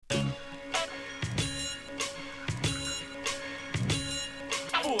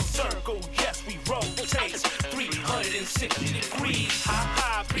circle, yes, we rotate 360 degrees. Ha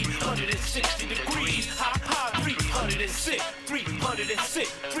ha, 360 degrees. Ha ha,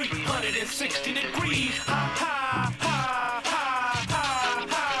 360 degrees. Ha ha, ha, ha, ha,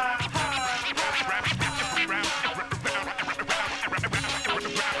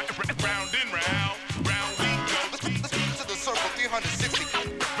 round and round we go. To the circle, 360.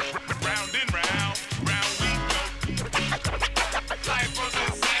 Round and round we go. Life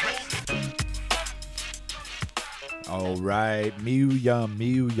wasn't All right,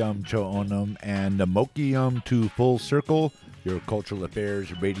 Miu Cho Onum and Mokium to Full Circle, your cultural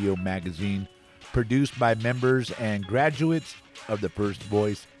affairs radio magazine, produced by members and graduates of the First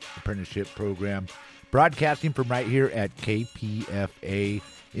Voice Apprenticeship Program, broadcasting from right here at KPFA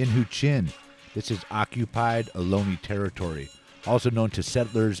in Huichin. This is occupied Ohlone territory, also known to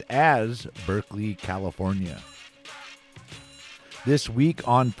settlers as Berkeley, California. This week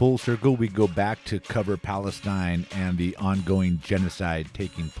on Full Circle, we go back to cover Palestine and the ongoing genocide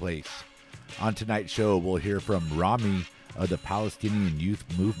taking place. On tonight's show, we'll hear from Rami of the Palestinian Youth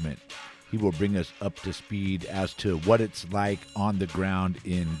Movement. He will bring us up to speed as to what it's like on the ground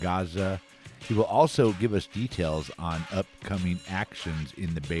in Gaza. He will also give us details on upcoming actions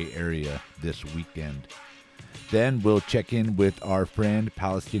in the Bay Area this weekend. Then we'll check in with our friend,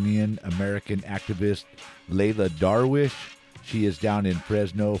 Palestinian American activist Layla Darwish. She is down in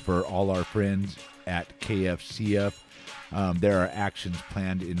Fresno for all our friends at KFCF. There are actions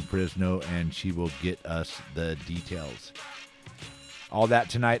planned in Fresno, and she will get us the details. All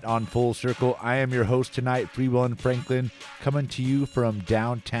that tonight on Full Circle. I am your host tonight, Free Will and Franklin, coming to you from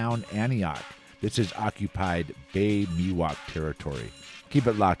downtown Antioch. This is occupied Bay Miwok territory. Keep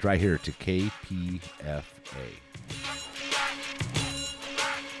it locked right here to KPFA.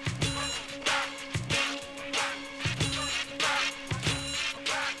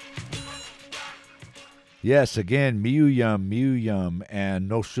 Yes, again, Miu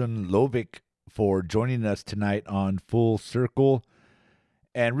and Noshun Lovik for joining us tonight on Full Circle.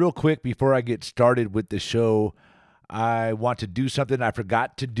 And real quick, before I get started with the show, I want to do something I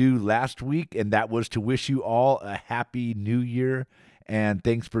forgot to do last week, and that was to wish you all a happy new year. And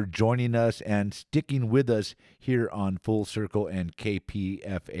thanks for joining us and sticking with us here on Full Circle and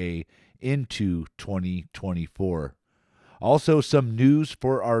KPFA into 2024. Also, some news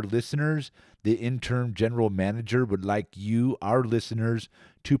for our listeners. The interim general manager would like you, our listeners,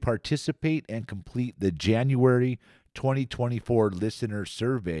 to participate and complete the January 2024 listener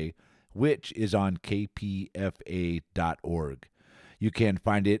survey, which is on kpfa.org. You can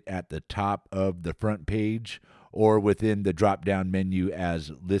find it at the top of the front page or within the drop-down menu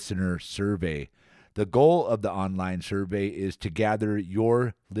as listener survey. The goal of the online survey is to gather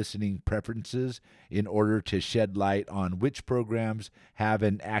your listening preferences in order to shed light on which programs have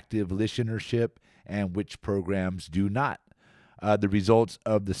an active listenership and which programs do not. The results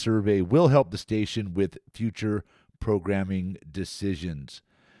of the survey will help the station with future programming decisions.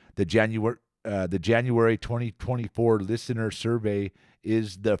 The January 2024 listener survey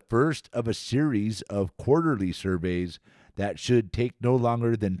is the first of a series of quarterly surveys that should take no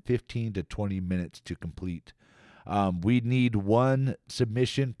longer than 15 to 20 minutes to complete. We need one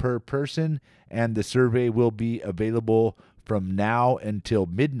submission per person, and the survey will be available from now until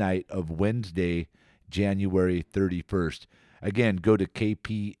midnight of Wednesday, January 31st. Again, go to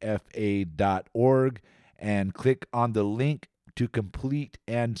kpfa.org and click on the link to complete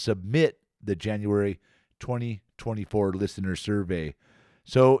and submit the January 2024 listener survey.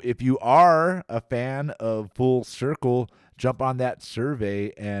 So if you are a fan of Full Circle, jump on that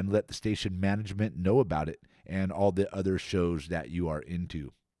survey and let the station management know about it and all the other shows that you are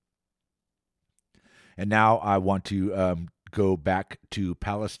into. And now I want to go back to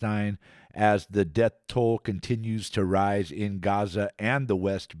Palestine as the death toll continues to rise in Gaza and the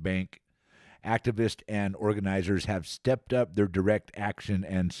West Bank. Activists and organizers have stepped up their direct action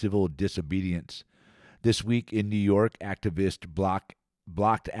and civil disobedience. This week in New York, activists blocked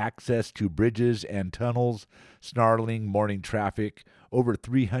access to bridges and tunnels, snarling morning traffic. Over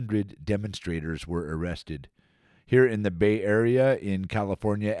 300 demonstrators were arrested. Here in the Bay Area in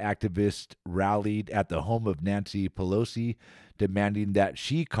California, activists rallied at the home of Nancy Pelosi, demanding that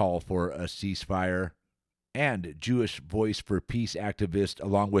she call for a ceasefire. And Jewish Voice for Peace activists,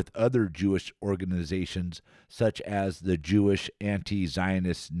 along with other Jewish organizations such as the Jewish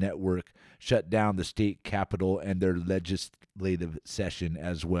Anti-Zionist Network, shut down the state capitol and their legislative session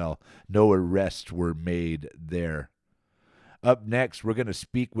as well. No arrests were made there. Up next, we're going to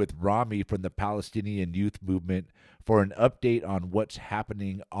speak with Rami from the Palestinian Youth Movement for an update on what's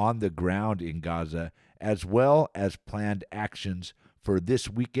happening on the ground in Gaza, as well as planned actions for this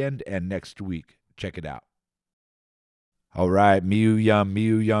weekend and next week. Check it out. All right, miu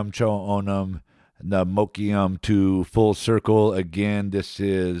yum cho onum na mokium to Full Circle. Again, this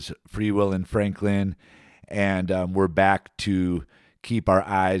is Free Will and Franklin, and we're back to keep our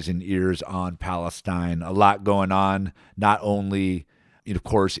eyes and ears on Palestine. A lot going on, not only, of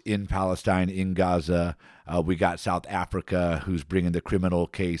course, in Palestine, in Gaza. We got South Africa, who's bringing the criminal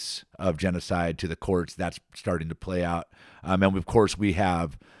case of genocide to the courts. That's starting to play out. And of course, we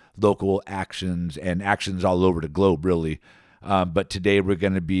have local actions and actions all over the globe, really. But today we're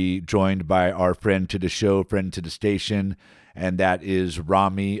going to be joined by our friend to the show, friend to the station, and that is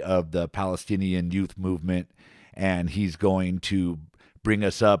Rami of the Palestinian Youth Movement. And he's going to bring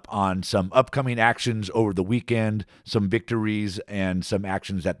us up on some upcoming actions over the weekend, some victories and some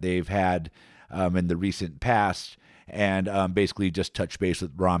actions that they've had in the recent past, and basically just touch base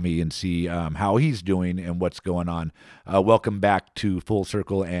with Rami and see how he's doing and what's going on. Welcome back to Full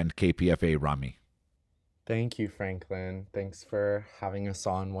Circle and KPFA, Rami. Thank you, Franklin. Thanks for having us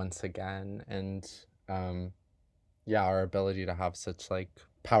on once again. And our ability to have such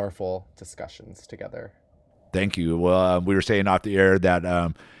powerful discussions together. Thank you. Well, we were saying off the air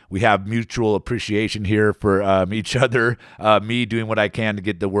that we have mutual appreciation here for each other, me doing what I can to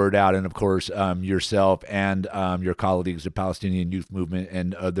get the word out, and of course yourself and your colleagues, the Palestinian Youth Movement,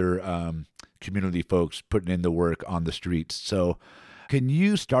 and other community folks putting in the work on the streets. So can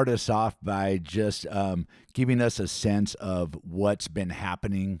you start us off by just giving us a sense of what's been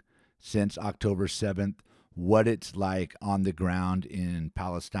happening since October 7th, what it's like on the ground in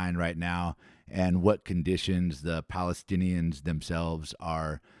Palestine right now, and what conditions the Palestinians themselves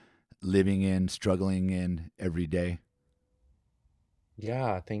are living in, struggling in every day?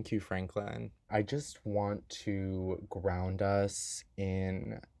 Yeah, thank you, Franklin. I just want to ground us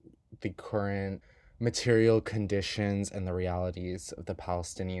in the current material conditions and the realities of the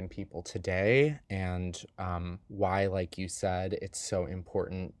Palestinian people today, and why, like you said, it's so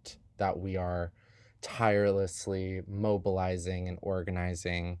important that we are tirelessly mobilizing and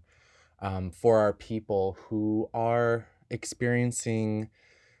organizing for our people who are experiencing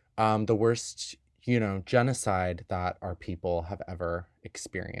the worst, genocide that our people have ever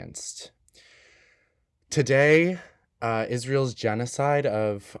experienced. Today, Israel's genocide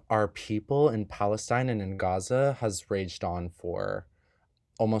of our people in Palestine and in Gaza has raged on for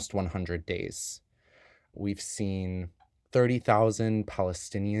almost 100 days. We've seen 30,000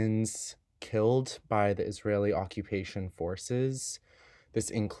 Palestinians killed by the Israeli occupation forces. This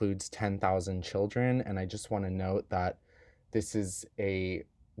includes 10,000 children, and I just want to note that this is a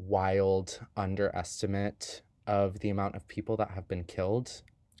wild underestimate of the amount of people that have been killed.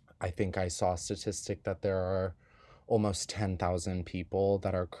 I think I saw a statistic that there are almost 10,000 people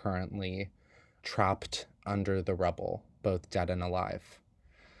that are currently trapped under the rubble, both dead and alive.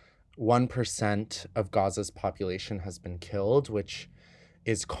 1% of Gaza's population has been killed, which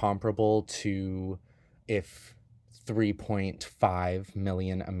is comparable to if 3.5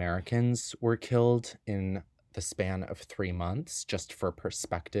 million Americans were killed in the span of 3 months, just for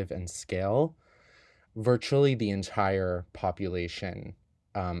perspective and scale. Virtually the entire population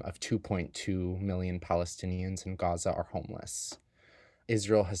of 2.2 million Palestinians in Gaza are homeless.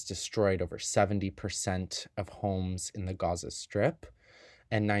 Israel has destroyed over 70% of homes in the Gaza Strip,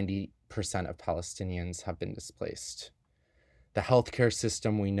 and 90% of Palestinians have been displaced. The healthcare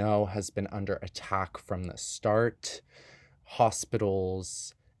system, we know, has been under attack from the start.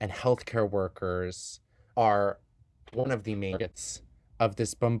 Hospitals and healthcare workers are one of the main targets of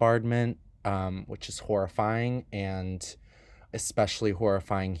this bombardment, which is horrifying, and especially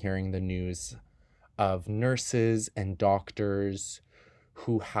horrifying hearing the news of nurses and doctors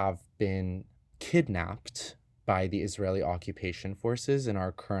who have been kidnapped by the Israeli occupation forces and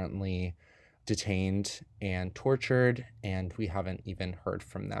are currently detained and tortured, and we haven't even heard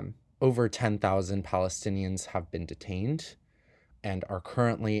from them. Over 10,000 Palestinians have been detained and are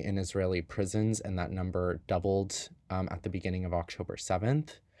currently in Israeli prisons, and that number doubled at the beginning of October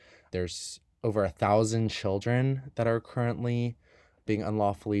 7th. There's over 1,000 children that are currently being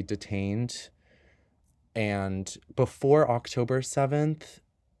unlawfully detained. And before October 7th,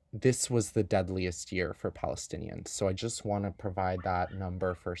 this was the deadliest year for Palestinians. So I just want to provide that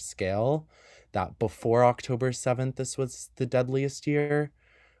number for scale, that before October 7th, this was the deadliest year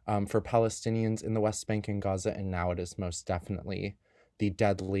for Palestinians in the West Bank and Gaza, and now it is most definitely the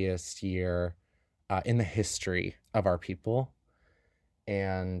deadliest year in the history of our people.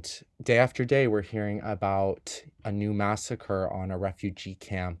 And day after day, we're hearing about a new massacre on a refugee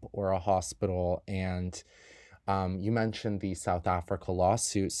camp or a hospital, and You mentioned the South Africa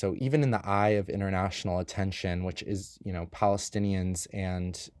lawsuit. So even in the eye of international attention, which is, Palestinians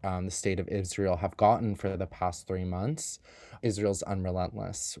and the state of Israel have gotten for the past 3 months, Israel's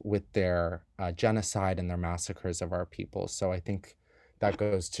unrelentless with their genocide and their massacres of our people. So I think that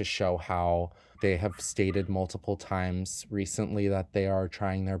goes to show how they have stated multiple times recently that they are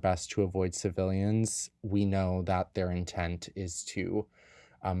trying their best to avoid civilians. We know that their intent is to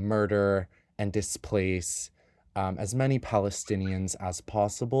murder and displace as many Palestinians as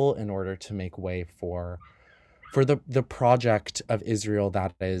possible in order to make way for the project of Israel,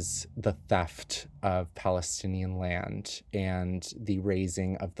 that is the theft of Palestinian land and the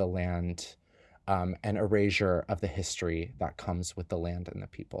razing of the land, and erasure of the history that comes with the land and the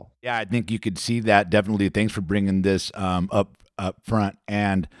people. Yeah, I think you could see that definitely. Thanks for bringing this up front.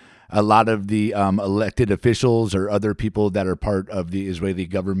 And a lot of the elected officials or other people that are part of the Israeli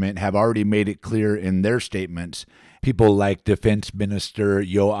government have already made it clear in their statements. People like Defense Minister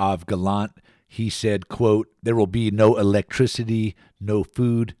Yoav Gallant, he said, quote, "There will be no electricity, no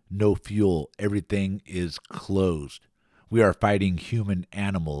food, no fuel. Everything is closed. We are fighting human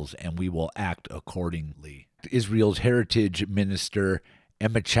animals, and we will act accordingly." Israel's heritage minister,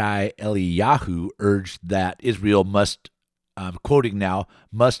 Amichai Eliyahu, urged that Israel must, I'm quoting now,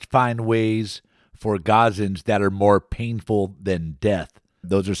 must find ways for Gazans that are more painful than death.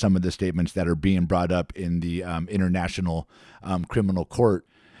 Those are some of the statements that are being brought up in the International Criminal Court.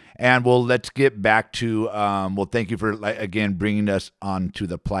 And well, let's get back to, thank you for, again, bringing us on to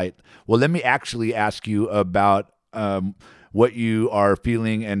the plight. Well, let me actually ask you about what you are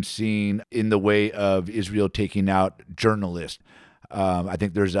feeling and seeing in the way of Israel taking out journalists. I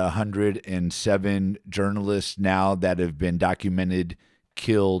think there's 107 journalists now that have been documented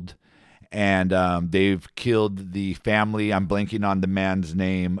killed, and they've killed the family. I'm blanking on the man's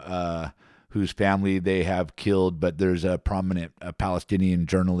name, whose family they have killed, but there's a prominent Palestinian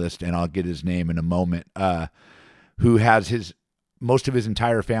journalist, and I'll get his name in a moment, who has most of his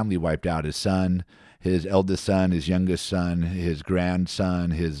entire family wiped out. His son, his eldest son, his youngest son, his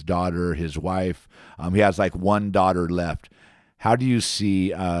grandson, his daughter, his wife. He has like one daughter left. How do you see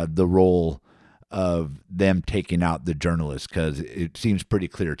the role of them taking out the journalists? Because it seems pretty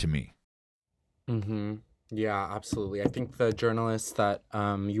clear to me. Mm-hmm. Yeah, absolutely. I think the journalist that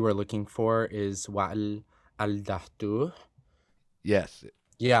you were looking for is Wa'il al-Dahtuh. Yes.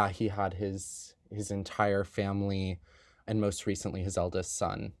 Yeah, he had his entire family and most recently his eldest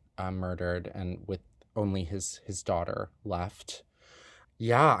son murdered, and with only his daughter left.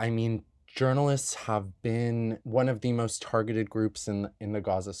 Yeah, I mean, journalists have been one of the most targeted groups in the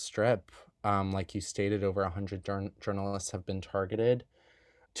Gaza Strip. Like you stated, over 100 journalists have been targeted.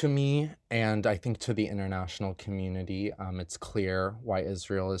 To me, and I think to the international community, it's clear why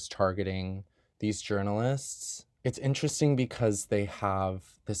Israel is targeting these journalists. It's interesting because they have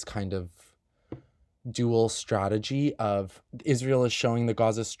this kind of dual strategy of Israel is showing the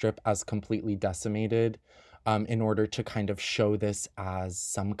Gaza Strip as completely decimated, in order to kind of show this as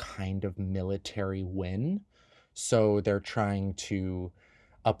some kind of military win. So they're trying to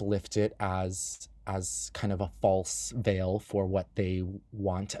uplift it as kind of a false veil for what they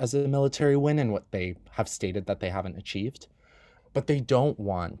want as a military win and what they have stated that they haven't achieved. But they don't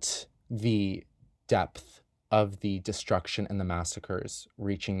want the depth of the destruction and the massacres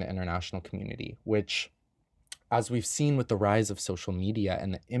reaching the international community, which, as we've seen with the rise of social media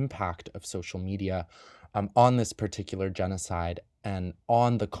and the impact of social media on this particular genocide and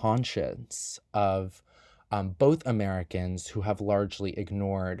on the conscience of both Americans who have largely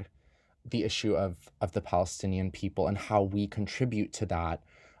ignored the issue of the Palestinian people and how we contribute to that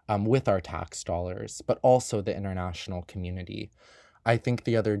with our tax dollars, but also the international community. I think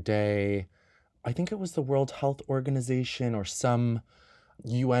the other day, I think it was the World Health Organization or some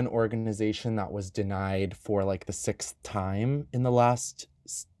UN organization that was denied for like the 6th time in the last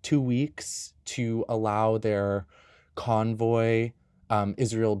 2 weeks to allow their convoy.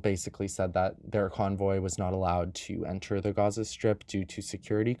 Israel basically said that their convoy was not allowed to enter the Gaza Strip due to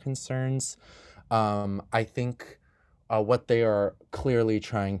security concerns. I think what they are clearly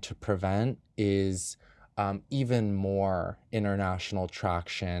trying to prevent is even more international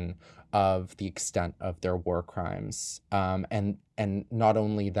traction of the extent of their war crimes. And not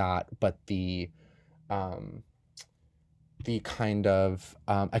only that, but the kind of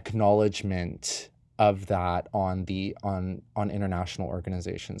acknowledgement of that on international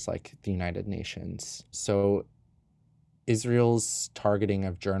organizations like the United Nations. So Israel's targeting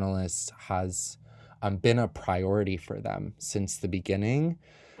of journalists has been a priority for them since the beginning,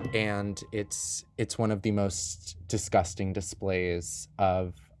 and it's one of the most disgusting displays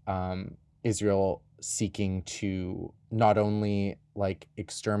of Israel seeking to not only like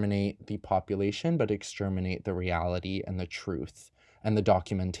exterminate the population, but exterminate the reality and the truth and the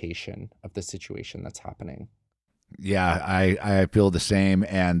documentation of the situation that's happening. Yeah, I feel the same.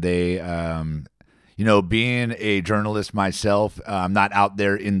 And they, being a journalist myself, I'm not out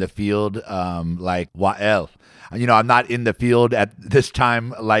there in the field like Wael. I'm not in the field at this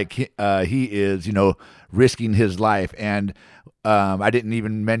time like he is, risking his life. And I didn't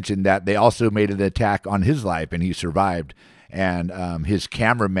even mention that they also made an attack on his life and he survived. And his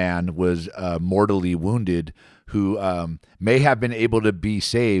cameraman was mortally wounded, who may have been able to be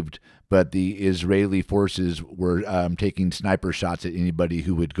saved, but the Israeli forces were taking sniper shots at anybody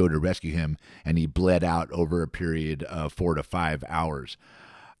who would go to rescue him, and he bled out over a period of 4 to 5 hours.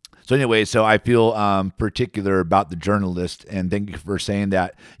 So anyway, so I feel particular about the journalist, and thank you for saying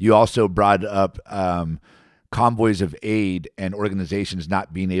that. You also brought up convoys of aid and organizations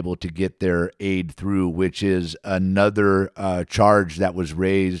not being able to get their aid through, which is another charge that was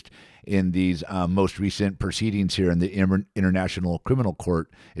raised in these most recent proceedings here in the International Criminal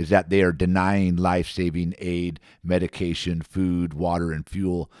Court, is that they are denying life-saving aid, medication, food, water, and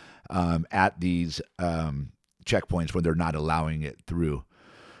fuel at these checkpoints when they're not allowing it through.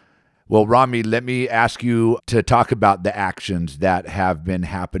 Well, Rami, let me ask you to talk about the actions that have been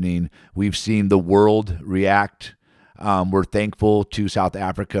happening. We've seen the world react. We're thankful to South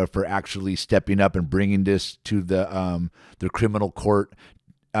Africa for actually stepping up and bringing this to the criminal court.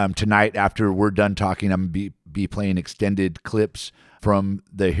 Tonight, after we're done talking, I'm going to be playing extended clips from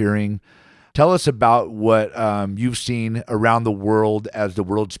the hearing. Tell us about what you've seen around the world as the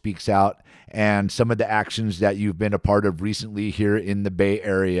world speaks out, and some of the actions that you've been a part of recently here in the Bay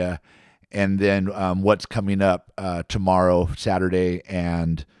Area, and then what's coming up tomorrow, Saturday,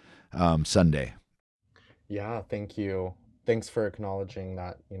 and Sunday. Yeah, thank you. Thanks for acknowledging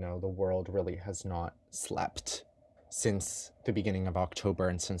that, the world really has not slept since the beginning of October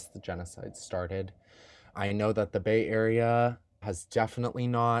and since the genocide started. I know that the Bay Area has definitely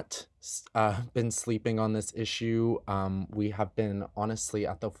not been sleeping on this issue. We have been honestly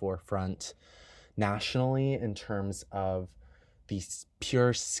at the forefront nationally in terms of the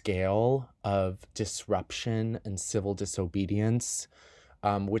pure scale of disruption and civil disobedience,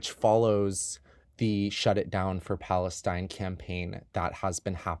 which follows the Shut It Down for Palestine campaign that has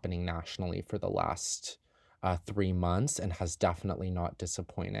been happening nationally for the last 3 months and has definitely not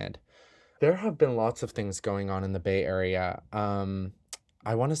disappointed. There have been lots of things going on in the Bay Area.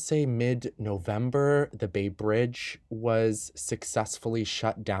 I want to say mid-November, the Bay Bridge was successfully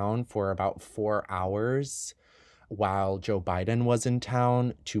shut down for about 4 hours while Joe Biden was in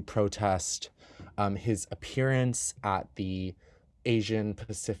town to protest his appearance at the Asian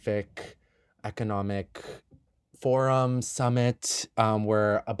Pacific Economic Forum Summit,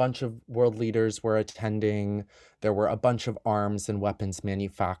 where a bunch of world leaders were attending. There were a bunch of arms and weapons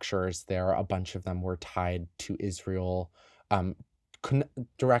manufacturers there. A bunch of them were tied to Israel,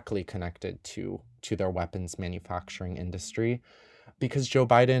 directly connected to their weapons manufacturing industry, because Joe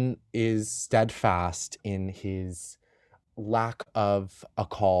Biden is steadfast in his lack of a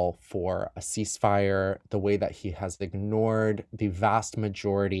call for a ceasefire, the way that he has ignored the vast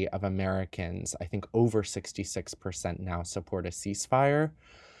majority of Americans. I think over 66% now support a ceasefire.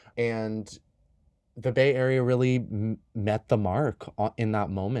 And the Bay Area really met the mark in that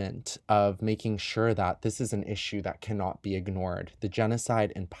moment of making sure that this is an issue that cannot be ignored. The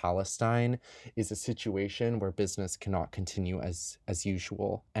genocide in Palestine is a situation where business cannot continue as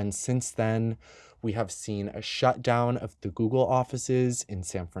usual. And since then, we have seen a shutdown of the Google offices in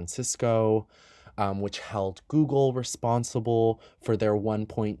San Francisco, which held Google responsible for their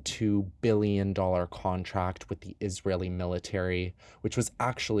 $1.2 billion contract with the Israeli military, which was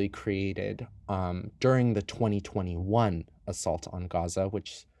actually created during the 2021 assault on Gaza,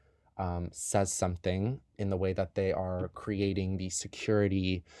 which says something in the way that they are creating the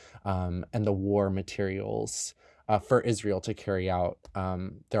security and the war materials for Israel to carry out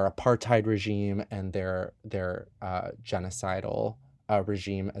their apartheid regime and their genocidal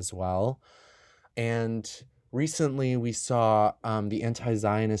regime as well. And recently we saw the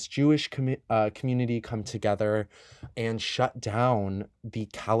anti-Zionist Jewish community come together and shut down the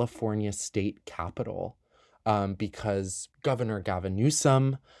California state capitol because Governor Gavin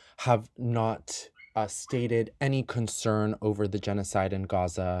Newsom have not stated any concern over the genocide in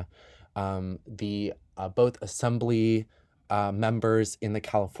Gaza. The both assembly members in the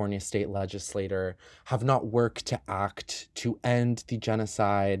California state legislature have not worked to act to end the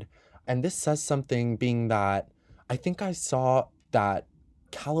genocide. And this says something, being that I think I saw that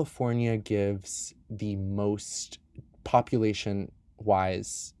California gives the most population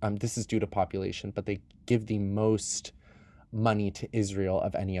wise, this is due to population, but they give the most money to Israel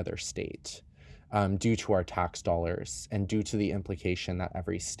of any other state, due to our tax dollars and due to the implication that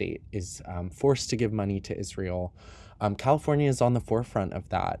every state is forced to give money to Israel. California is on the forefront of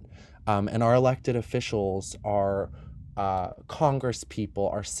that. And our elected officials, our Congress people,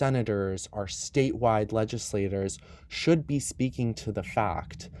 our senators, our statewide legislators should be speaking to the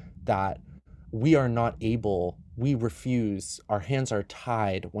fact that we are not able, we refuse, our hands are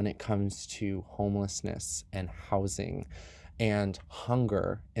tied when it comes to homelessness and housing and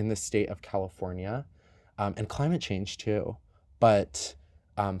hunger in the state of California, and climate change too. But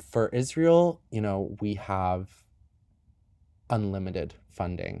for Israel, we have unlimited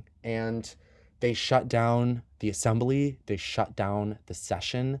funding, and they shut down the assembly, they shut down the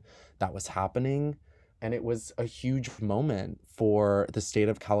session that was happening. And it was a huge moment for the state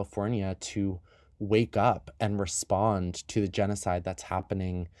of California to wake up and respond to the genocide that's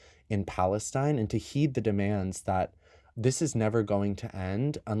happening in Palestine, and to heed the demands that this is never going to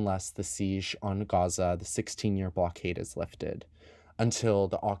end unless the siege on Gaza, the 16-year blockade, is lifted, until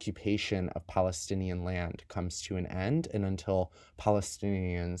the occupation of Palestinian land comes to an end, and until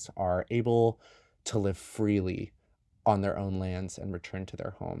Palestinians are able to live freely on their own lands and return to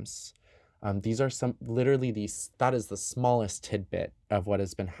their homes. These are that is the smallest tidbit of what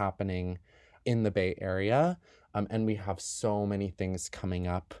has been happening in the Bay Area. And we have so many things coming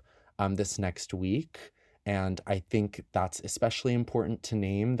up this next week. And I think that's especially important to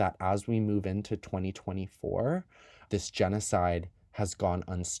name, that as we move into 2024, this genocide has gone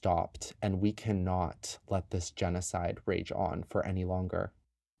unstopped, and we cannot let this genocide rage on for any longer.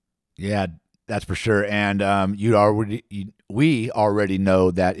 Yeah, that's for sure. And we already know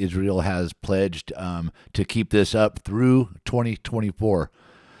that Israel has pledged to keep this up through 2024.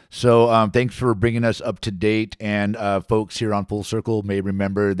 So thanks for bringing us up to date. And folks here on Full Circle may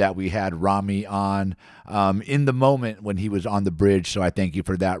remember that we had Rami on in the moment when he was on the bridge. So I thank you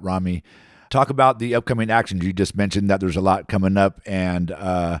for that, Rami. Talk about the upcoming actions. You just mentioned that there's a lot coming up, and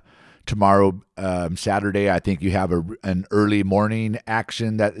tomorrow, Saturday, I think you have an early morning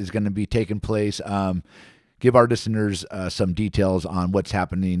action that is going to be taking place. Give our listeners some details on what's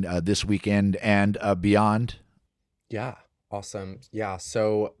happening this weekend and beyond. Yeah, awesome. Yeah,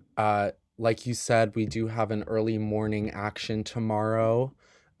 so like you said, we do have an early morning action tomorrow.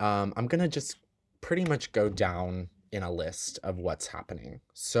 I'm going to just pretty much go down in a list of what's happening.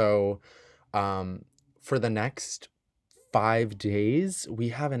 So for the next 5 days, we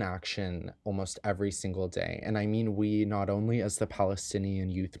have an action almost every single day. And I mean, we not only as the Palestinian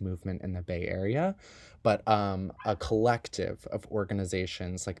Youth Movement in the Bay Area, but a collective of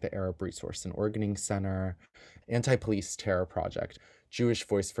organizations like the Arab Resource and Organizing Center, Anti-Police Terror Project, Jewish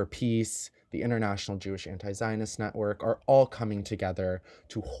Voice for Peace, the International Jewish Anti-Zionist Network are all coming together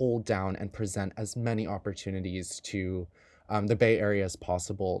to hold down and present as many opportunities to the Bay Area as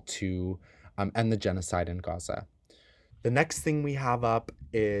possible to end the genocide in Gaza. The next thing we have up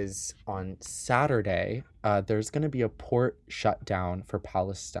is on Saturday, there's going to be a port shutdown for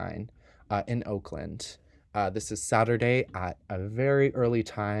Palestine in Oakland. This is Saturday at a very early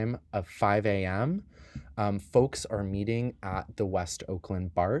time of 5 a.m. Folks are meeting at the West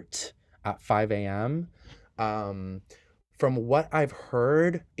Oakland BART at 5 a.m. From what I've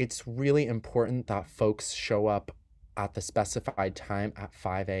heard, it's really important that folks show up at the specified time at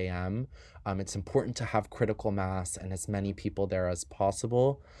 5 a.m. It's important to have critical mass and as many people there as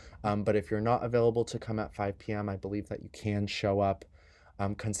possible. But if you're not available to come at 5 p.m., I believe that you can show up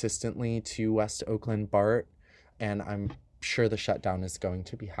consistently to West Oakland BART. And I'm sure the shutdown is going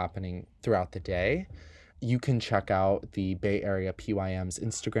to be happening throughout the day. You can check out the Bay Area PYM's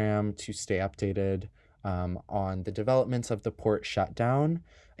Instagram to stay updated on the developments of the port shutdown.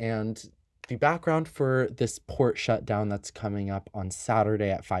 And the background for this port shutdown that's coming up on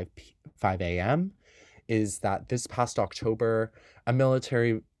Saturday at 5 a.m. is that this past October,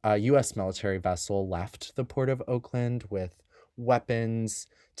 a U.S. military vessel left the port of Oakland with weapons,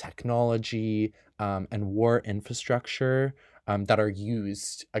 technology, and war infrastructure that are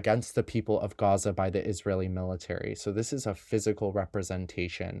used against the people of Gaza by the Israeli military. So this is a physical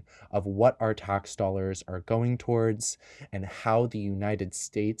representation of what our tax dollars are going towards and how the United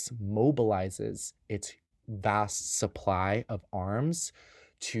States mobilizes its vast supply of arms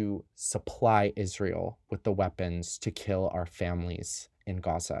to supply Israel with the weapons to kill our families in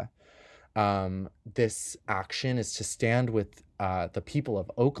Gaza. This action is to stand with the people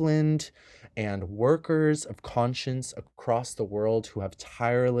of Oakland and workers of conscience across the world who have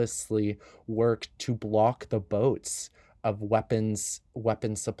tirelessly worked to block the boats of weapons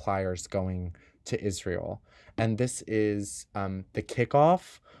suppliers going to Israel. And this is the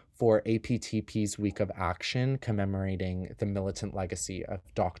kickoff for APTP's Week of Action, commemorating the militant legacy of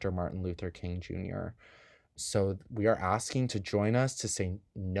Dr. Martin Luther King Jr. So we are asking to join us to say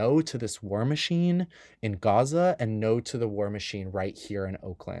no to this war machine in Gaza and no to the war machine right here in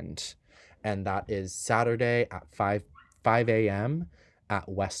Oakland. And that is Saturday at 5 a.m. at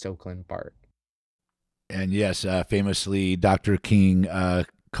West Oakland BART. And yes, famously, Dr. King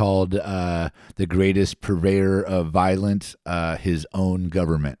called the greatest purveyor of violence his own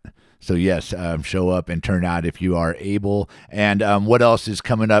government. So yes, show up and turn out if you are able. And what else is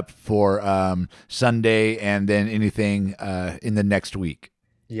coming up for Sunday and then anything in the next week?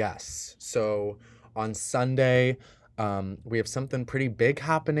 Yes. So on Sunday, we have something pretty big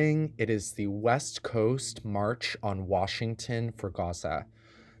happening. It is the West Coast March on Washington for Gaza.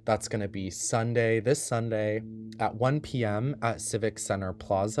 That's going to be this Sunday at 1 p.m. at Civic Center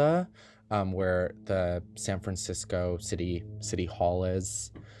Plaza, where the San Francisco City Hall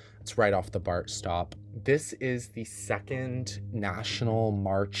is. It's right off the BART stop. This is the second national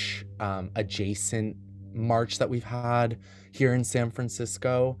march, adjacent march that we've had here in San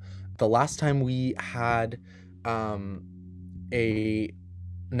Francisco. The last time we had a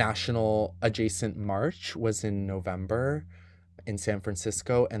national adjacent march was in November in San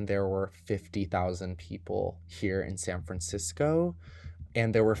Francisco, and there were 50,000 people here in San Francisco,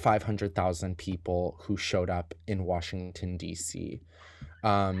 and there were 500,000 people who showed up in Washington, D.C.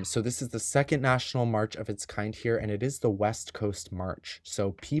 So this is the second national march of its kind here, and it is the West Coast March.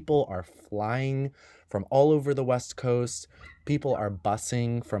 So people are flying from all over the West Coast. People are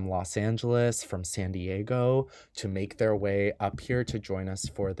busing from Los Angeles, from San Diego to make their way up here to join us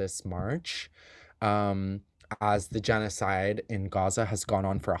for this march. As the genocide in Gaza has gone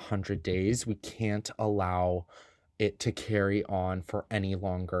on for 100 days, we can't allow it to carry on for any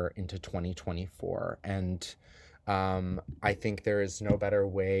longer into 2024. And I think there is no better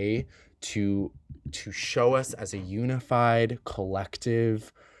way to show us as a unified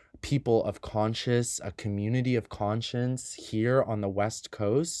collective people of conscience, a community of conscience here on the West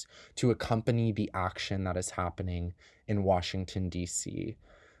Coast, to accompany the action that is happening in Washington, D.C.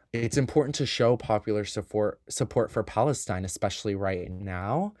 It's important to show popular support for Palestine, especially right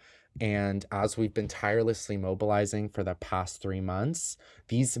now. And as we've been tirelessly mobilizing for the past 3 months,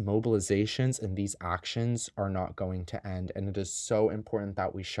 these mobilizations and these actions are not going to end. And it is so important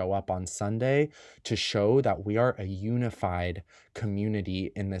that we show up on Sunday to show that we are a unified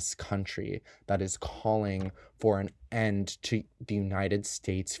community in this country that is calling for an end to the United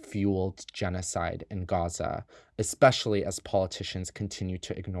States fueled genocide in Gaza, especially as politicians continue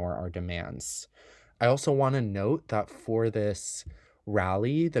to ignore our demands. I also want to note that for this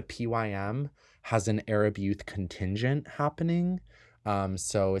rally, the PYM has an Arab youth contingent happening.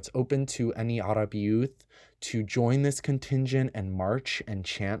 So it's open to any Arab youth to join this contingent and march and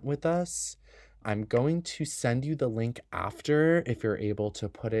chant with us. I'm going to send you the link after if you're able to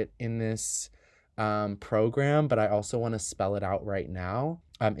put it in this program, but I also want to spell it out right now.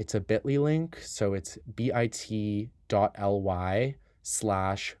 It's a bit.ly link, so it's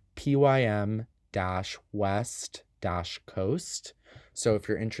bit.ly/PYM-West-Coast. So if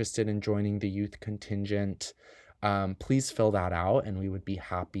you're interested in joining the youth contingent, please fill that out, and we would be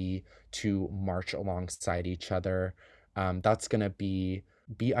happy to march alongside each other. That's going to be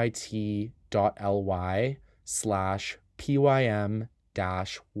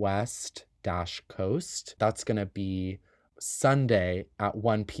bit.ly/PYM-West-Coast. That's going to be Sunday at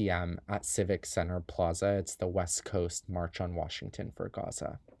 1 p.m. at Civic Center Plaza. It's the West Coast March on Washington for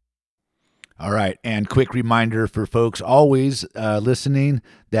Gaza. All right. And quick reminder for folks always listening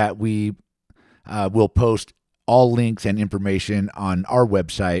that we will post all links and information on our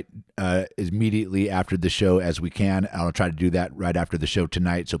website immediately after the show as we can. I'll try to do that right after the show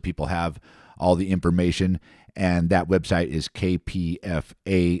tonight so people have all the information. And that website is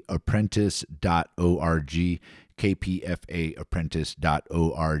kpfaapprentice.org.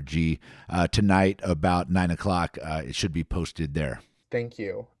 kpfaapprentice.org. Tonight about 9 o'clock, it should be posted there. Thank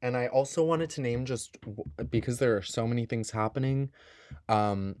you. And I also wanted to name, just because there are so many things happening,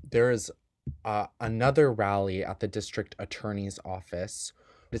 there is another rally at the district attorney's office.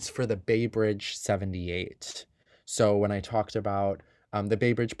 It's for the Bay Bridge 78. So when I talked about the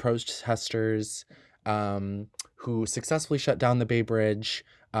Bay Bridge protesters who successfully shut down the Bay Bridge,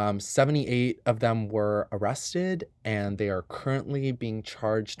 78 of them were arrested, and they are currently being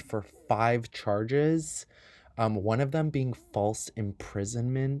charged for 5 charges. One of them being false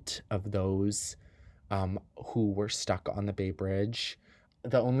imprisonment of those who were stuck on the Bay Bridge.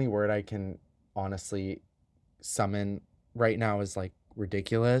 The only word I can honestly summon right now is like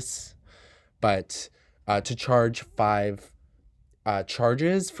ridiculous. but to charge 5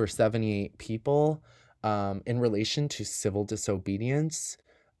 charges for 78 people in relation to civil disobedience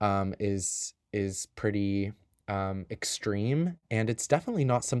is pretty extreme, and it's definitely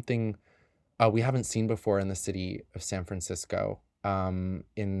not something we haven't seen before in the city of San Francisco.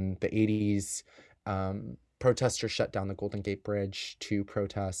 In the 80s, protesters shut down the Golden Gate Bridge to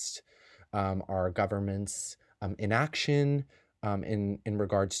protest our government's inaction in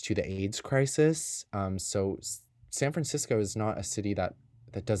regards to the AIDS crisis. So San Francisco is not a city that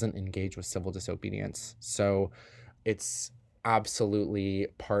doesn't engage with civil disobedience. So it's absolutely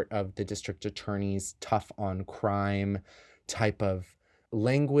part of the district attorney's tough on crime type of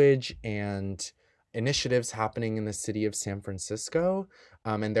language and initiatives happening in the city of San Francisco.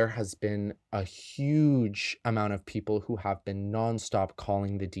 And there has been a huge amount of people who have been nonstop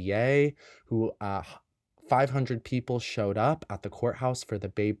calling the DA, who 500 people showed up at the courthouse for the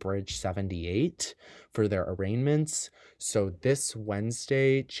Bay Bridge 78 for their arraignments. So this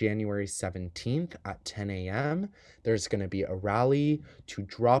Wednesday, January 17th at 10 a.m., there's going to be a rally to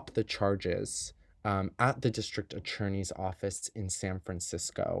drop the charges at the district attorney's office in San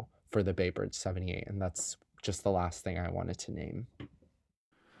Francisco for the Bay Bridge 78. And that's just the last thing I wanted to name.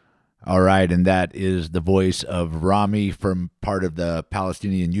 All right, and that is the voice of Rami from part of the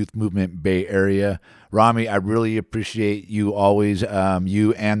Palestinian Youth Movement Bay Area. Rami, I really appreciate you always,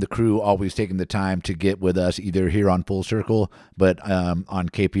 you and the crew always taking the time to get with us, either here on Full Circle, but on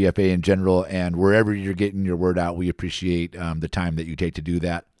KPFA in general, and wherever you're getting your word out. We appreciate the time that you take to do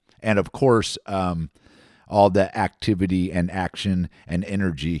that. And of course, all the activity and action and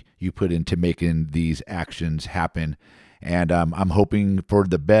energy you put into making these actions happen. And I'm hoping for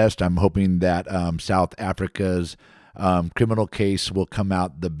the best. I'm hoping that South Africa's criminal case will come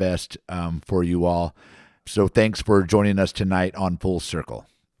out the best for you all. So thanks for joining us tonight on Full Circle.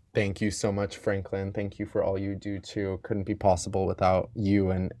 Thank you so much, Franklin. Thank you for all you do, too. Couldn't be possible without you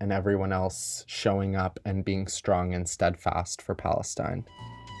and everyone else showing up and being strong and steadfast for Palestine.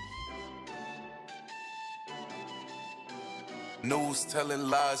 News telling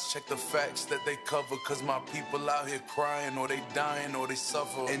lies, check the facts that they cover. Cause my people out here crying, or they dying, or they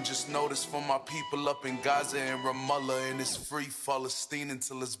suffer. And just notice for my people up in Gaza and Ramallah, and it's free Palestine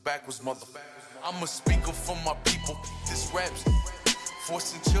until it's backwards, mother. I'm a speaker for my people. This raps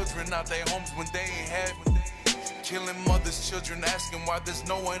forcing children out their homes when they ain't have it. Killing mothers, children, asking why there's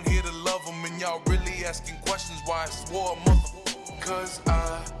no one here to love them. And y'all really asking questions why it's war, mother. Cause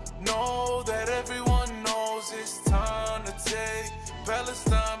I know that everyone knows it's time to take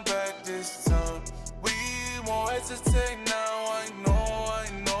Palestine back this time. We won't hesitate now. I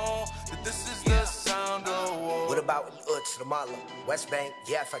know that this is the sound of war. What about Ramallah, West Bank,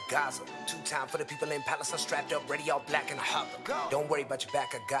 yeah, for Gaza. 2 time for the people in Palestine, strapped up, ready, all black and hot. Don't worry about your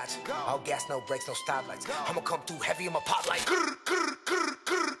back, I got you. All gas, no brakes, no stoplights. I'ma come through heavy, I'ma pop like.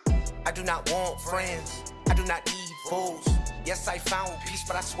 I do not want friends, I do not need foes. Yes, I found peace,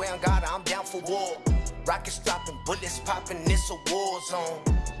 but I swear on God, I'm down for war. Rockets dropping, bullets popping, it's a war zone.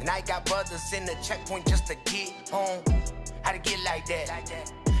 And I got brothers in the checkpoint just to get home. How to get like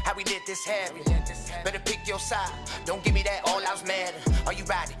that? How we let this happen? Better pick your side. Don't give me that all out matter. Are you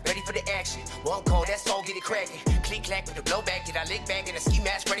riding? Ready for the action? One call, that's all, get it cracking. Click clack with the blowback, get our lick back in a ski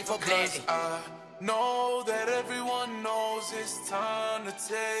mask, ready for planting. Know that everyone knows it's time to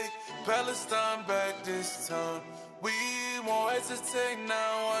take Palestine back this time. We won't hesitate now.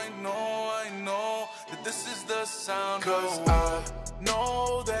 I know that this is the sound. Cause I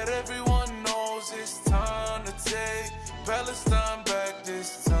know that everyone knows it's time to take Palestine back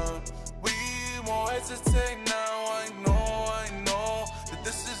this time. We won't hesitate now. I know that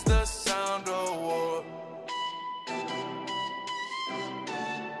this is the sound of war.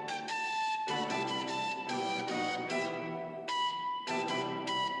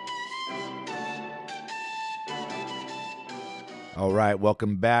 All right,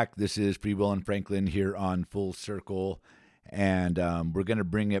 welcome back. This is Free Will and Franklin here on Full Circle, and we're going to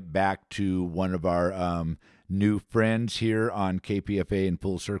bring it back to one of our new friends here on KPFA and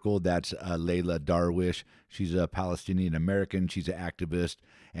Full Circle. That's Layla Darwish. She's a Palestinian American. She's an activist,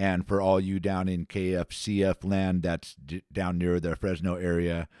 and for all you down in KFCF land, that's down near the Fresno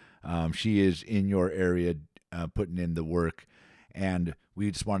area, she is in your area putting in the work, and we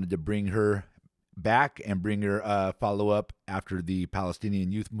just wanted to bring her back and bring her follow up after the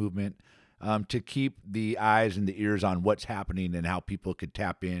Palestinian Youth Movement to keep the eyes and the ears on what's happening and how people could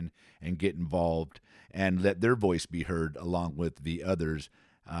tap in and get involved and let their voice be heard along with the others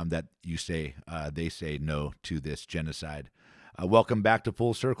that you say they say no to this genocide. Welcome back to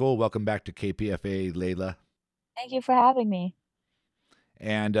Full Circle. Welcome back to KPFA, Layla. Thank you for having me.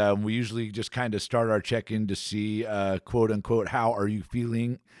 And we usually just kind of start our check-in to see, quote unquote, how are you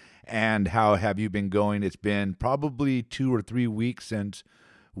feeling and how have you been going? It's been probably 2 or 3 weeks since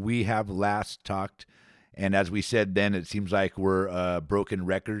we have last talked. And as we said then, it seems like we're broken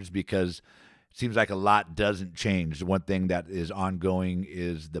records because it seems like a lot doesn't change. The one thing that is ongoing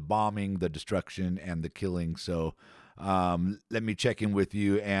is the bombing, the destruction, and the killing. So let me check in with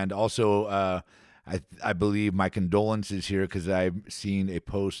you. And also, I believe my condolences here because I've seen a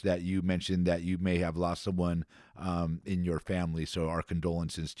post that you mentioned that you may have lost someone in your family. So our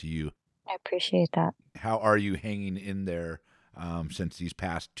condolences to you. I appreciate that. How are you hanging in there since these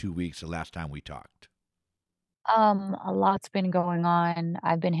past 2 weeks, the last time we talked? A lot's been going on.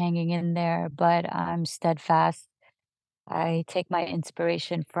 I've been hanging in there, but I'm steadfast. I take my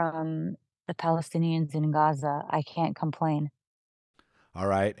inspiration from the Palestinians in Gaza. I can't complain. All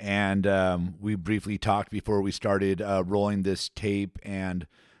right. And we briefly talked before we started rolling this tape, and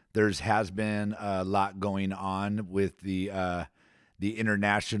has been a lot going on with the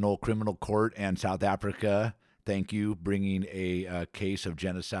International Criminal Court and South Africa. Thank you, bringing a case of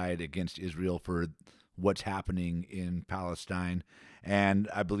genocide against Israel for what's happening in Palestine. And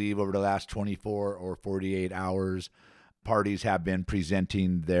I believe over the last 24 or 48 hours, parties have been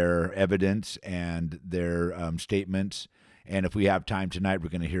presenting their evidence and their statements. And if we have time tonight, we're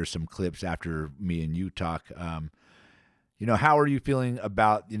going to hear some clips after me and you talk. How are you feeling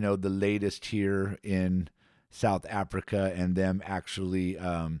about, the latest here in South Africa and them actually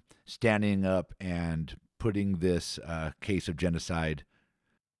standing up and putting this case of genocide?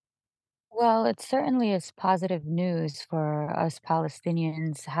 Well, it certainly is positive news for us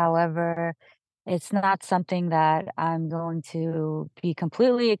Palestinians. However, it's not something that I'm going to be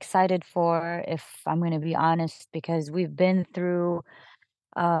completely excited for, if I'm going to be honest, because we've been through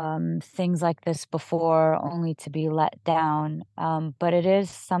things like this before, only to be let down. But it is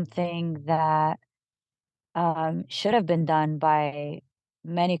something that should have been done by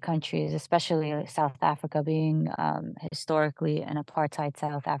many countries, especially South Africa being historically an apartheid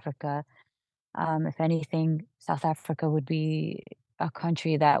South Africa. If anything, South Africa would be a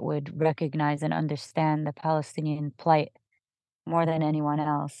country that would recognize and understand the Palestinian plight more than anyone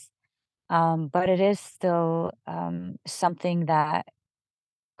else. But it is still something that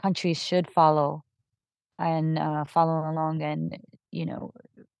countries should follow and follow along and, you know,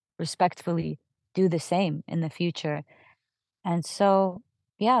 respectfully do the same in the future. And so,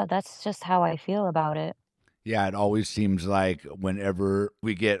 yeah, that's just how I feel about it. Yeah, it always seems like whenever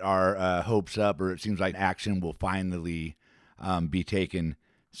we get our hopes up, or it seems like action will finally be taken,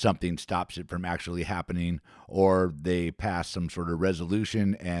 something stops it from actually happening, or they pass some sort of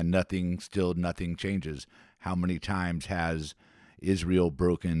resolution and nothing changes. How many times has Israel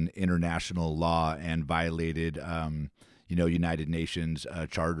broken international law and violated, United Nations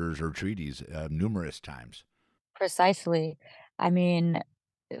charters or treaties numerous times? Precisely. I mean,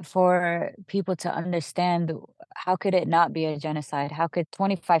 for people to understand, how could it not be a genocide? How could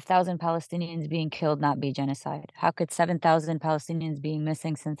 25,000 Palestinians being killed not be genocide? How could 7,000 Palestinians being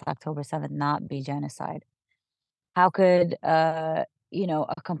missing since October 7th not be genocide? How could, a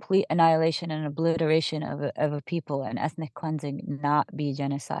complete annihilation and obliteration of a people and ethnic cleansing not be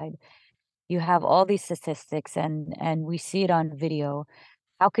genocide? You have all these statistics and we see it on video.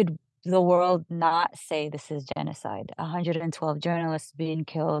 How could the world not say this is genocide? 112 journalists being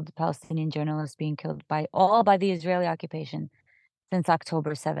killed, Palestinian journalists being killed by the Israeli occupation since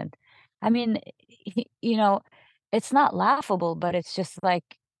October 7th. I mean, you know, it's not laughable, but it's just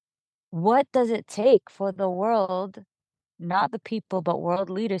like, what does it take for the world, not the people, but world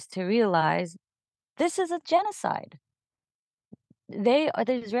leaders to realize this is a genocide? The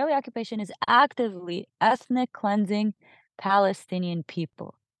Israeli occupation is actively ethnic cleansing Palestinian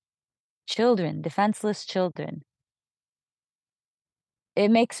people, children, defenseless children. It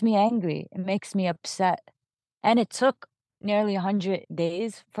makes me angry. It makes me upset. And it took nearly 100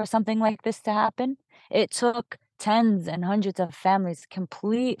 days for something like this to happen. It took tens and hundreds of families,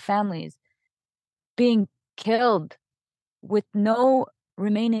 complete families, being killed with no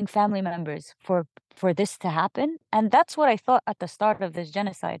remaining family members for this to happen. And that's what I thought at the start of this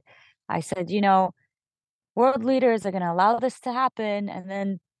genocide. I said, world leaders are going to allow this to happen, and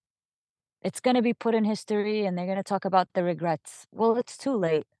then it's going to be put in history and they're going to talk about the regrets. Well, it's too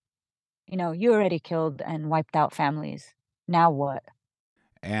late. You already killed and wiped out families. Now what?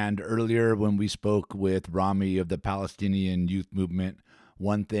 And earlier, when we spoke with Rami of the Palestinian Youth Movement,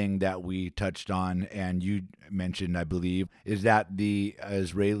 one thing that we touched on, and you mentioned, I believe, is that the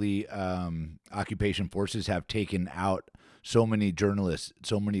Israeli occupation forces have taken out so many journalists,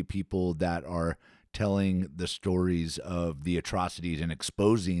 so many people that are telling the stories of the atrocities and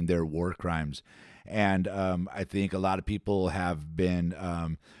exposing their war crimes. And I think a lot of people have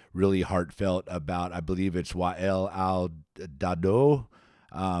been really heartfelt about, I believe it's Wael al Dado,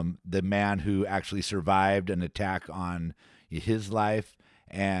 the man who actually survived an attack on his life,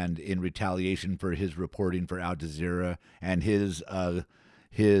 and in retaliation for his reporting for Al Jazeera and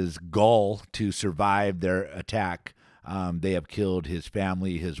his goal to survive their attack, they have killed his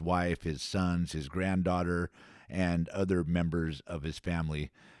family, his wife, his sons, his granddaughter, and other members of his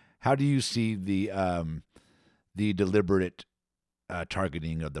family. How do you see the deliberate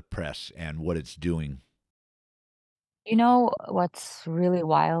targeting of the press and what it's doing? You know what's really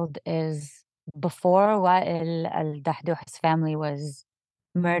wild is before Wa'il al-Dahdouh's family was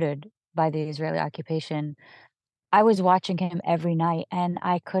murdered by the Israeli occupation, I was watching him every night and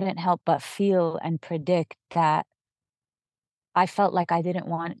I couldn't help but feel and predict that I felt like I didn't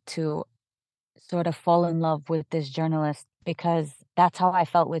want to sort of fall in love with this journalist because that's how I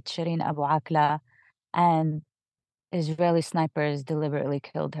felt with Shireen Abu Akla, and Israeli snipers deliberately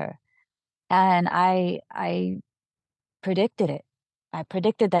killed her. And I predicted it. I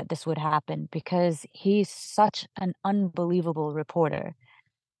predicted that this would happen because he's such an unbelievable reporter.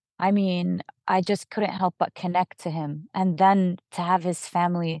 I mean, I just couldn't help but connect to him. And then to have his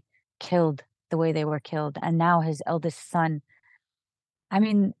family killed the way they were killed, and now his eldest son. I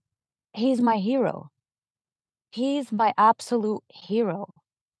mean, he's my hero. He's my absolute hero.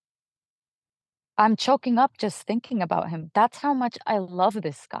 I'm choking up just thinking about him. That's how much I love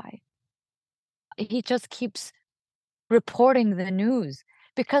this guy. He just keeps reporting the news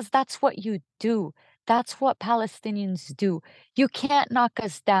because that's what you do. That's what Palestinians do. You can't knock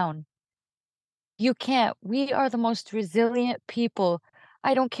us down. You can't. We are the most resilient people.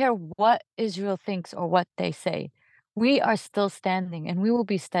 I don't care what Israel thinks or what they say. We are still standing and we will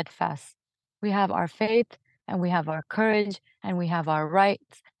be steadfast. We have our faith and we have our courage and we have our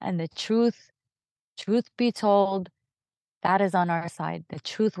rights, and the truth be told, that is on our side. The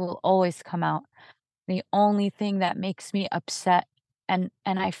truth will always come out. The only thing that makes me upset and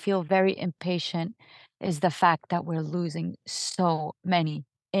I feel very impatient is the fact that we're losing so many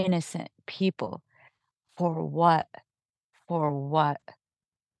innocent people. For what? For what?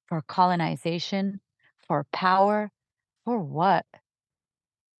 For colonization? For power? For what?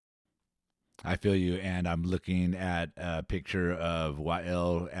 I feel you, and I'm looking at a picture of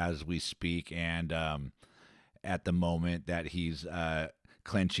Wael as we speak, and at the moment that he's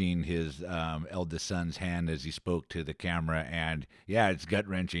clenching his eldest son's hand as he spoke to the camera, and yeah, it's gut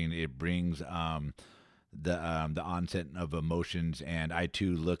wrenching. It brings the onset of emotions, and I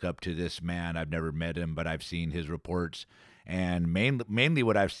too look up to this man. I've never met him, but I've seen his reports, and mainly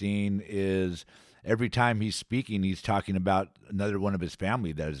what I've seen is every time he's speaking, he's talking about another one of his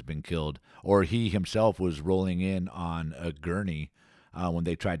family that has been killed, or he himself was rolling in on a gurney when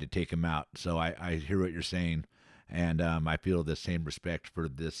they tried to take him out. So I hear what you're saying, and I feel the same respect for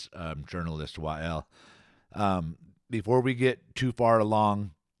this journalist, Wael. Before we get too far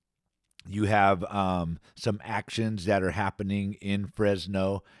along, you have some actions that are happening in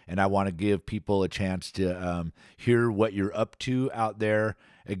Fresno, and I want to give people a chance to hear what you're up to out there.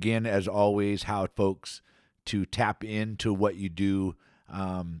 Again, as always, how folks to tap into what you do,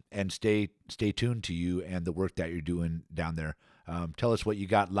 and stay tuned to you and the work that you're doing down there. Tell us what you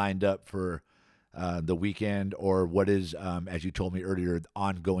got lined up for the weekend, or what is, as you told me earlier,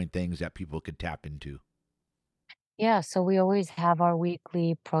 ongoing things that people could tap into. Yeah, so we always have our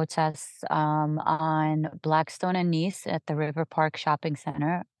weekly protests on Blackstone and Nice at the River Park Shopping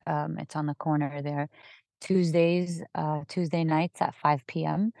Center. It's on the corner there. Tuesday nights at 5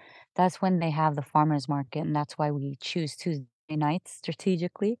 p.m. That's when they have the farmers market, and that's why we choose Tuesday nights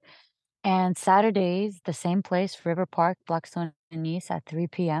strategically. And Saturdays, the same place, River Park, Blackstone and Nice at 3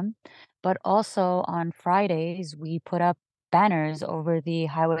 p.m. But also on Fridays, we put up banners over the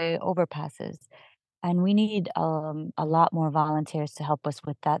highway overpasses. And we need a lot more volunteers to help us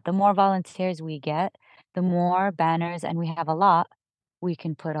with that. The more volunteers we get, the more banners, and we have a lot, we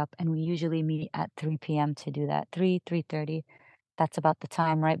can put up. And we usually meet at 3 p.m. to do that. 3:30. That's about the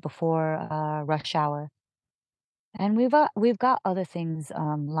time right before rush hour. And we've got other things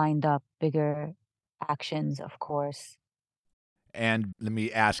lined up, bigger actions, of course. And let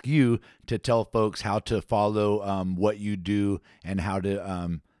me ask you to tell folks how to follow what you do and how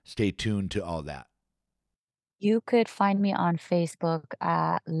to stay tuned to all that. You could find me on Facebook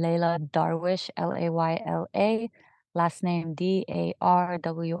at Layla Darwish, Layla, last name Darwish.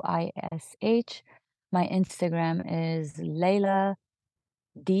 My Instagram is Layla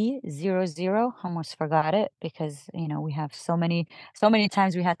D00. Almost forgot it because, we have so many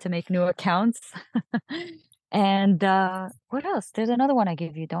times we had to make new accounts. And, what else? There's another one I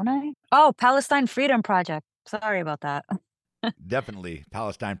gave you, don't I? Oh, Palestine Freedom Project. Sorry about that. Definitely.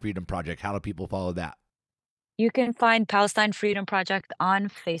 Palestine Freedom Project. How do people follow that? You can find Palestine Freedom Project on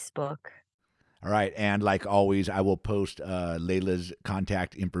Facebook. All right. And like always, I will post Layla's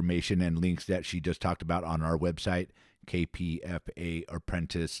contact information and links that she just talked about on our website,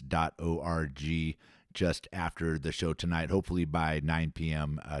 kpfaapprentice.org, just after the show tonight, hopefully by 9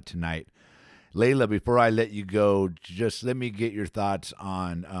 p.m. Tonight. Layla, before I let you go, just let me get your thoughts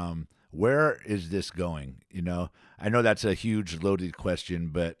on where is this going? I know that's a huge loaded question,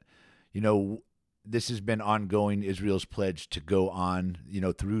 but, this has been ongoing. Israel's pledge to go on,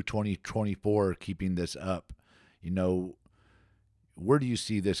 through 2024, keeping this up. Where do you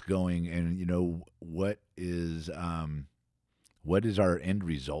see this going? And, what is our end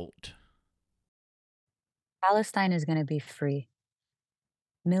result? Palestine is going to be free.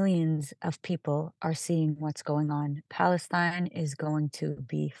 Millions of people are seeing what's going on. Palestine is going to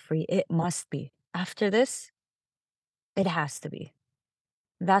be free. It must be. After this, it has to be.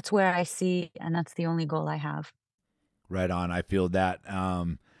 That's where I see, and that's the only goal I have. Right on. I feel that.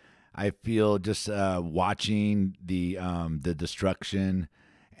 I feel just watching the destruction,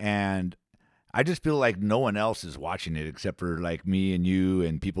 and I just feel like no one else is watching it except for like me and you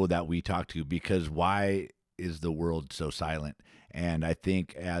and people that we talk to. Because why is the world so silent? And I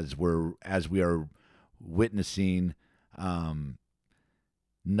think as we are witnessing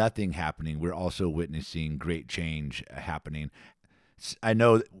nothing happening, we're also witnessing great change happening. I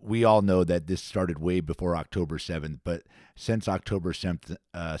know we all know that this started way before October 7th, but since October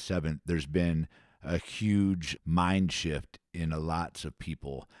 7th, there's been a huge mind shift in lots of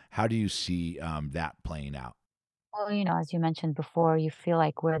people. How do you see that playing out? Well, as you mentioned before, you feel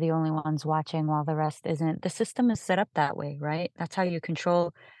like we're the only ones watching while the rest isn't. The system is set up that way, right? That's how you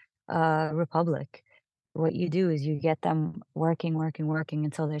control republic. What you do is you get them working, working, working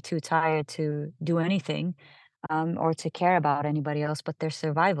until they're too tired to do anything, or to care about anybody else but their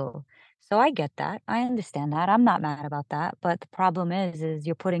survival. So I get that. I understand that. I'm not mad about that. But the problem is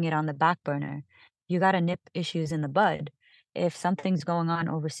you're putting it on the back burner. You got to nip issues in the bud. If something's going on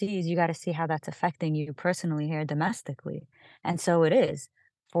overseas, you got to see how that's affecting you personally here domestically. And so it is.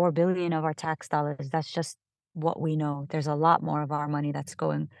 4 billion of our tax dollars, that's just what we know. There's a lot more of our money that's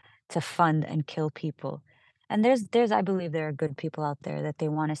going to fund and kill people. And there's I believe there are good people out there that they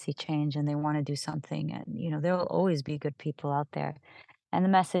wanna see change and they wanna do something, and, there will always be good people out there. And the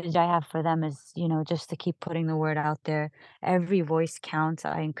message I have for them is, just to keep putting the word out there. Every voice counts.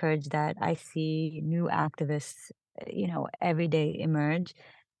 I encourage that. I see new activists, every day emerge.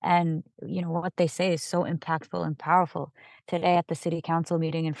 And, what they say is so impactful and powerful. Today at the city council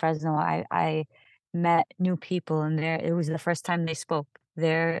meeting in Fresno, I met new people and it was the first time they spoke.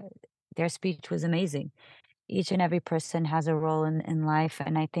 Their speech was amazing. Each and every person has a role in life.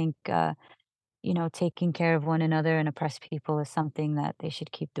 And I think, taking care of one another and oppressed people is something that they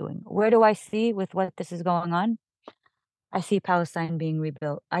should keep doing. Where do I see with what this is going on? I see Palestine being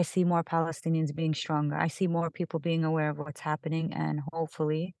rebuilt. I see more Palestinians being stronger. I see more people being aware of what's happening and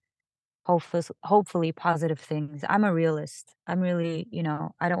hopefully positive things. I'm a realist. I'm really,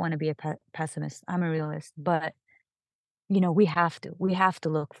 I don't want to be a pessimist. I'm a realist, but we have to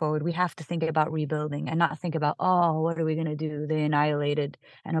look forward. We have to think about rebuilding and not think about, oh, what are we going to do? They annihilated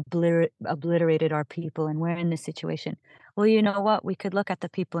and obliterated our people, and we're in this situation. Well, you know what? We could look at the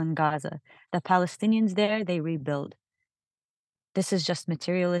people in Gaza. The Palestinians there, they rebuild. This is just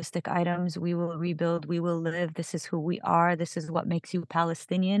materialistic items. We will rebuild. We will live. This is who we are. This is what makes you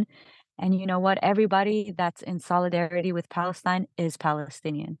Palestinian. And you know what? Everybody that's in solidarity with Palestine is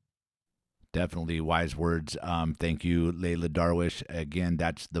Palestinian. Definitely wise words. Thank you, Layla Darwish. Again,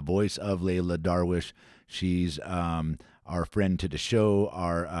 that's the voice of Layla Darwish. She's our friend to the show,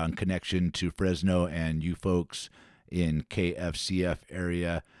 our connection to Fresno and you folks in KFCF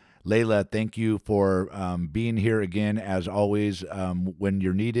area. Layla, thank you for being here again. As always, when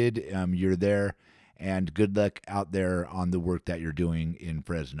you're needed, you're there. And good luck out there on the work that you're doing in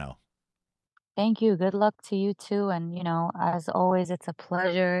Fresno. Thank you. Good luck to you too. And, as always, it's a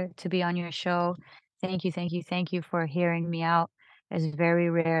pleasure to be on your show. Thank you, thank you, thank you for hearing me out. It's very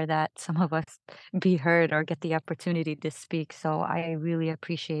rare that some of us be heard or get the opportunity to speak. So I really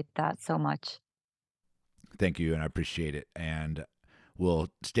appreciate that so much. Thank you, and I appreciate it. And we'll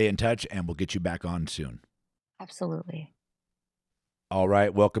stay in touch, and we'll get you back on soon. Absolutely. All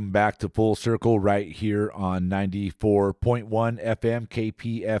right, welcome back to Full Circle right here on 94.1 FM,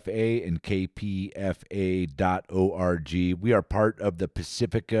 KPFA, and KPFA.org. We are part of the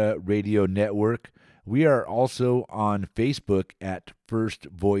Pacifica Radio Network. We are also on Facebook at First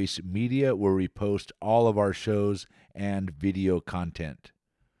Voice Media, where we post all of our shows and video content.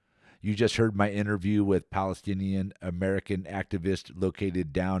 You just heard my interview with Palestinian American activist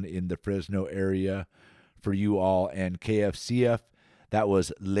located down in the Fresno area for you all and KFCF. That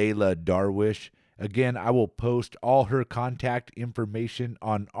was Layla Darwish. Again, I will post all her contact information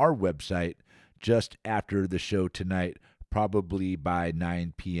on our website just after the show tonight, probably by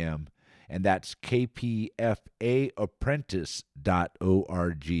 9 p.m. And that's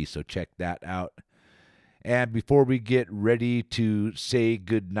kpfaapprentice.org. So check that out. And before we get ready to say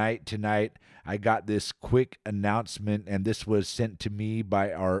goodnight tonight, I got this quick announcement, and this was sent to me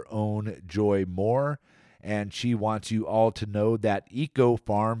by our own Joy Moore. And she wants you all to know that Eco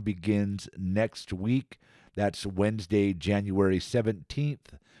Farm begins next week. That's Wednesday, January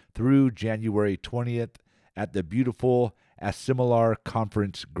 17th through January 20th at the beautiful Assimilar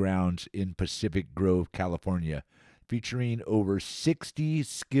Conference Grounds in Pacific Grove, California, featuring over 60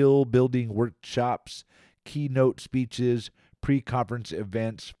 skill-building workshops, keynote speeches, pre-conference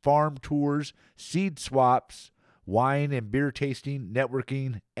events, farm tours, seed swaps, wine and beer tasting,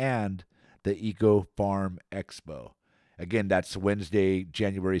 networking, and the Eco Farm Expo. Again, that's Wednesday,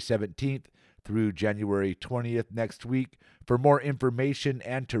 January 17th through January 20th next week. For more information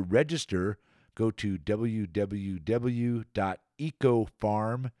and to register, go to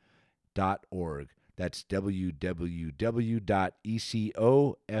www.ecofarm.org. That's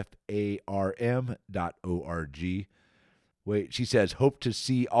www.ecofarm.org. Wait, she says, hope to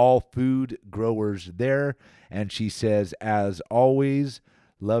see all food growers there. And she says, as always,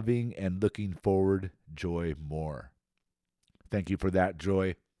 loving and looking forward, Joy Moore. Thank you for that,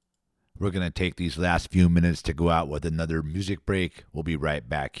 Joy. We're going to take these last few minutes to go out with another music break. We'll be right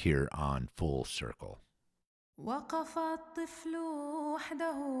back here on Full Circle. وقف الطفل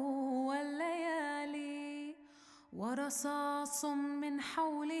وحده والليالي ورصاص من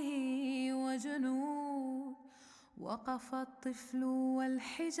حوله وجنود وقف الطفل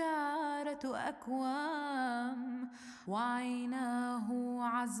والحجارة أكوام وعيناه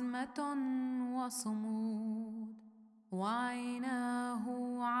عزمة وصمود وعيناه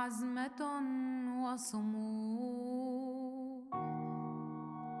عزمة وصمود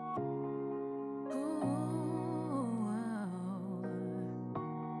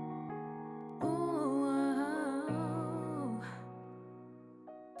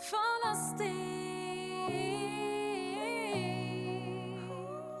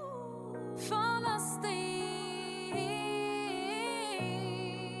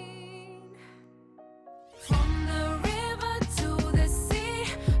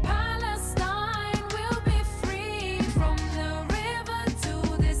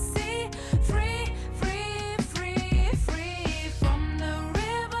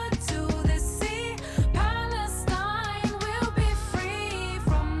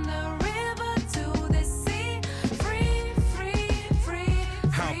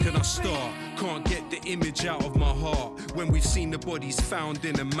Image out of my heart when we've seen the bodies found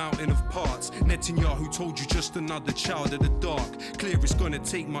in a mountain of parts. Netanyahu told you just another child of the dark. Clear it's gonna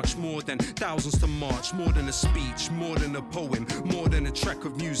take much more than thousands to march, more than a speech, more than a poem, more than a track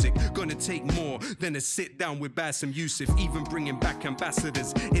of music. Gonna take more than a sit down with Bassem Youssef. Even bringing back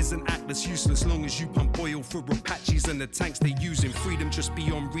ambassadors is an act that's useless long as you pump oil for Apaches and the tanks they using. Freedom just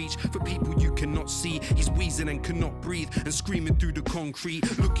beyond reach for people you cannot see. He's wheezing and cannot breathe and screaming through the concrete,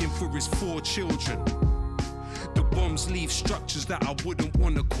 looking for his 4 children. The bombs leave structures that I wouldn't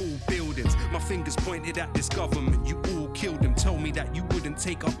want to call buildings. My fingers pointed at this government, you all killed them. Tell me that you wouldn't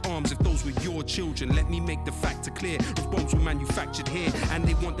take up arms if those were your children. Let me make the factor clear, if bombs were manufactured here and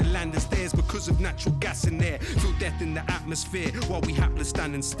they want the land as theirs because of natural gas in there. Feel death in the atmosphere while we hapless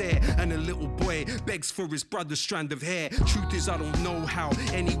stand and stare. And a little boy begs for his brother's strand of hair. Truth is I don't know how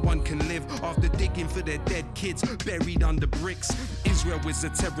anyone can live after digging for their dead kids buried under bricks. Israel is a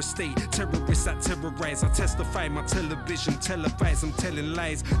terror state, terrorists that terrorize. I testify my television televised, I'm telling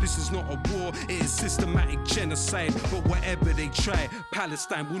lies. This is not a war, it is systematic genocide. But whatever they try,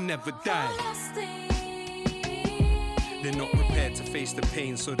 Palestine will never die. They're not prepared to face the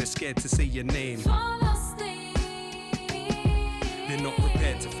pain, so they're scared to say your name. They're not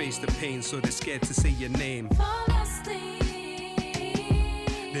prepared to face the pain, so they're scared to say your name.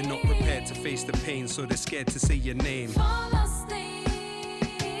 They're not prepared to face the pain, so they're scared to say your name.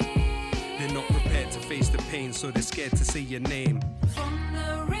 They're not prepared to face the pain, so they're scared to say your name. From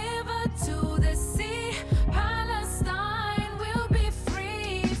the river to the sea, Palestine will be free.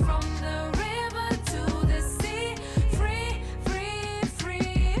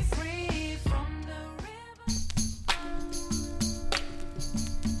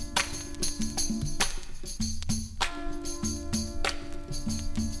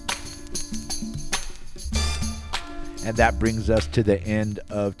 And that brings us to the end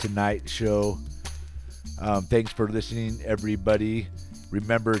of tonight's show. Thanks for listening, everybody.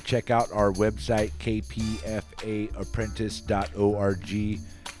 Remember, check out our website, kpfaapprentice.org,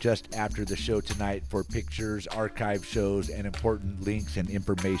 just after the show tonight for pictures, archive shows, and important links and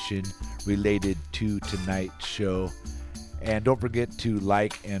information related to tonight's show. And don't forget to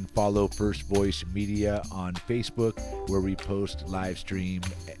like and follow First Voice Media on Facebook, where we post live stream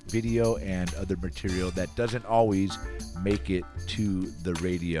video and other material that doesn't always make it to the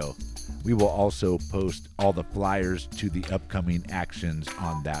radio. We will also post all the flyers to the upcoming actions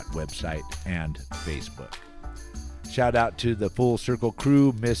on that website and Facebook. Shout out to the Full Circle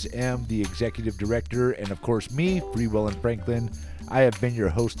crew, Miss M, the executive director, and of course me, Free Will and Franklin. I have been your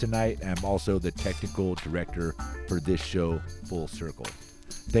host tonight. I'm also the technical director for this show, Full Circle.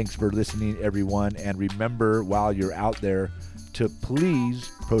 Thanks for listening, everyone. And remember, while you're out there, to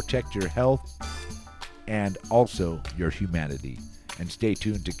please protect your health and also your humanity. And stay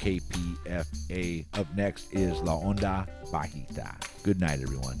tuned to KPFA. Up next is La Onda Bajita. Good night,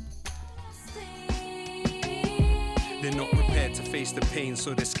 everyone. They're not prepared to face the pain,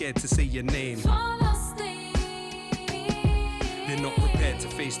 so they're scared to say your name. They're not prepared to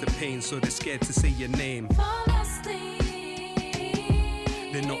face the pain, so they're scared to say your name.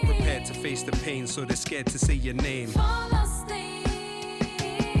 They're not prepared to face the pain, so they're scared to say your name.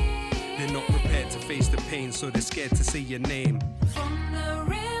 They're not prepared to face the pain, so they're scared to say your name. From the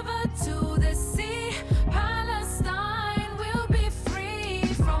river to